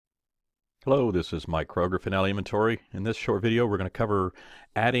Hello, this is Mike Kroger, Finale Inventory. In this short video, we're going to cover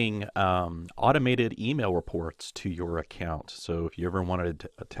adding automated email reports to your account. So if you ever wanted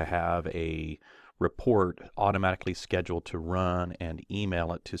to have a report automatically scheduled to run and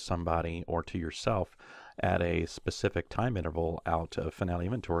email it to somebody or to yourself at a specific time interval out of Finale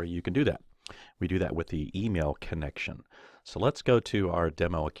Inventory, you can do that. We do that with the email connection. So let's go to our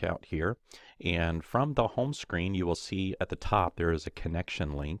demo account here. And from the home screen, you will see at the top there is a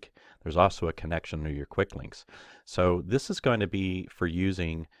connection link. There's also a connection to your quick links. So this is going to be for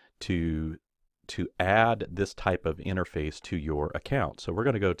using to add this type of interface to your account. So we're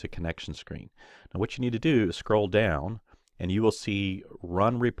going to go to connection screen. Now what you need to do is scroll down and you will see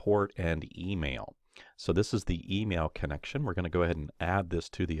run report and email. So this is the email connection. We're going to go ahead and add this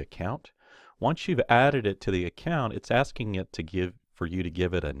to the account. Once you've added it to the account, it's asking it to for you to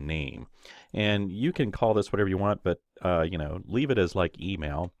give it a name. And you can call this whatever you want, but leave it as like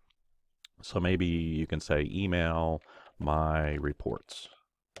email. So maybe you can say email my reports.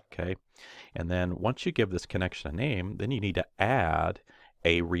 Okay. And then once you give this connection a name, then you need to add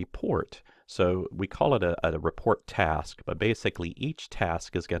a report. So we call it a report task, but basically each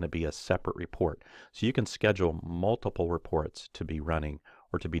task is going to be a separate report. So you can schedule multiple reports to be running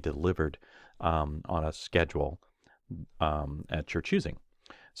or to be delivered on a schedule at your choosing.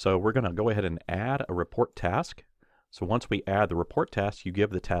 So we're going to go ahead and add a report task. So once we add the report task, you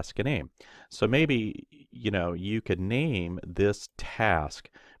give the task a name. So maybe, you could name this task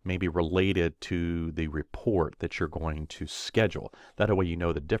maybe related to the report that you're going to schedule. That way you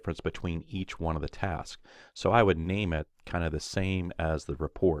know the difference between each one of the tasks. So I would name it kind of the same as the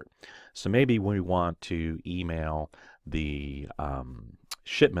report. So maybe we want to email the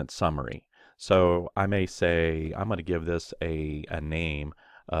shipment summary. So I may say, I'm going to give this a name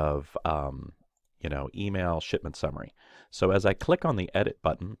of email shipment summary. So as I click on the edit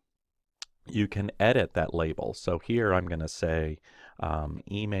button, you can edit that label. So here I'm going to say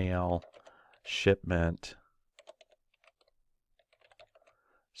email shipment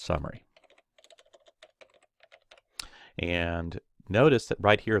summary. And notice that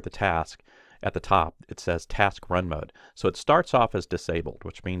right here at the task, at the top, it says task run mode. So it starts off as disabled,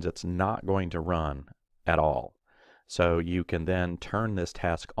 which means it's not going to run at all. So you can then turn this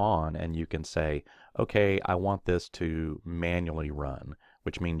task on and you can say, okay, I want this to manually run,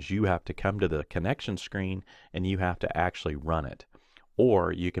 which means you have to come to the connection screen and you have to actually run it.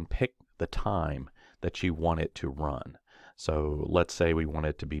 Or you can pick the time that you want it to run. So let's say we want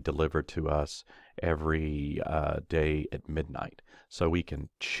it to be delivered to us every day at midnight. So we can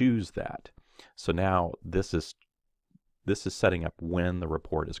choose that. So now this is setting up when the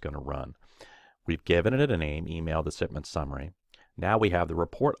report is going to run. We've given it a name, email the shipment summary. Now we have the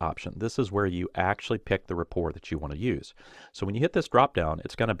report option. This is where you actually pick the report that you want to use. So when you hit this drop down,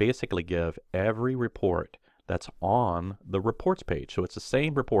 it's going to basically give every report that's on the reports page. So it's the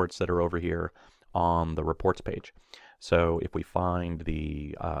same reports that are over here on the reports page. So if we find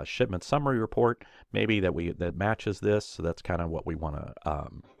the shipment summary report, maybe that matches this, so that's kind of what we want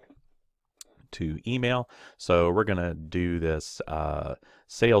to email. So we're going to do this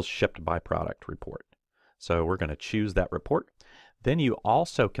sales shipped by product report. So we're going to choose that report. Then you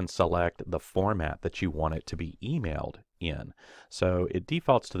also can select the format that you want it to be emailed in. So it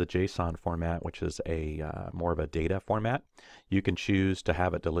defaults to the JSON format, which is a more of a data format. You can choose to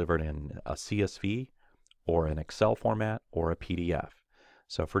have it delivered in a CSV or an Excel format or a PDF.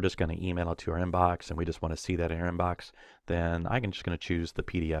 So if we're just going to email it to our inbox and we just want to see that in our inbox, then I'm just going to choose the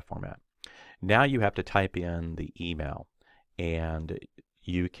PDF format. Now you have to type in the email, and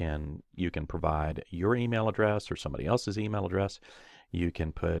you can provide your email address or somebody else's email address. You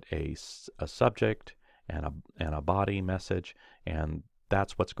can put a subject and a body message, and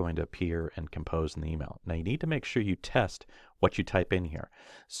that's what's going to appear and compose in the email. Now you need to make sure you test what you type in here.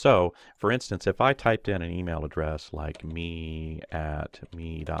 So for instance, if I typed in an email address like me@me.com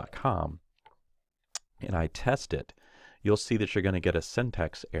and I test it, you'll see that you're going to get a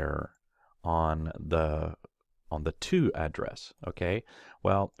syntax error on the to address. Okay,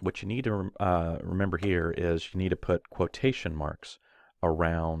 well, what you need to remember here is you need to put quotation marks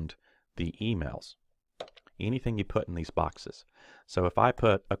around the emails, anything you put in these boxes. So if I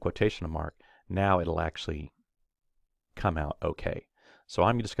put a quotation mark, now it'll actually come out okay. So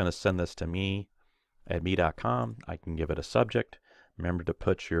I'm just going to send this to me@me.com. I can give it a subject. Remember to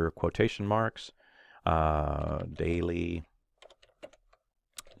put your quotation marks, daily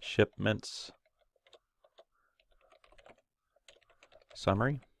shipments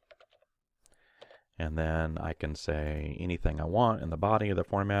summary, and then I can say anything I want in the body of the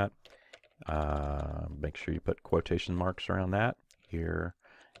format. Make sure you put quotation marks around that. Here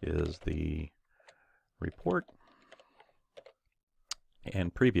is the report,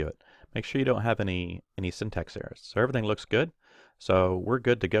 and preview it. Make sure you don't have any syntax errors. So everything looks good. So we're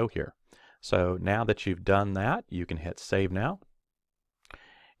good to go here. So now that you've done that, you can hit Save Now.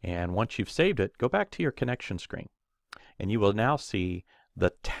 And once you've saved it, go back to your connection screen. And you will now see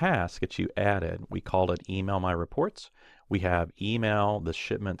the task that you added. We called it Email My Reports. We have Email the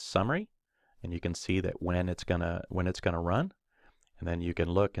Shipment Summary. And you can see that when it's gonna run. And then you can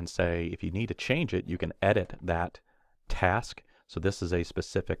look and say, if you need to change it, you can edit that task. So this is a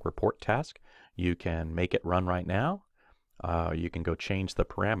specific report task. You can make it run right now. You can go change the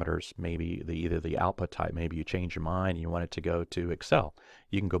parameters, maybe either the output type. Maybe you change your mind and you want it to go to Excel.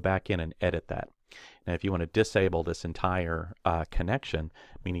 You can go back in and edit that. Now if you want to disable this entire connection,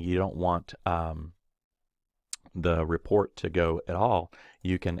 meaning you don't want the report to go at all,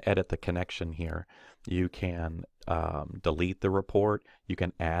 you can edit the connection here. You can delete the report. You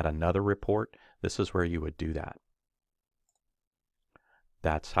can add another report. This is where you would do that.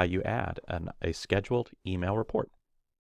 That's how you add a scheduled email report.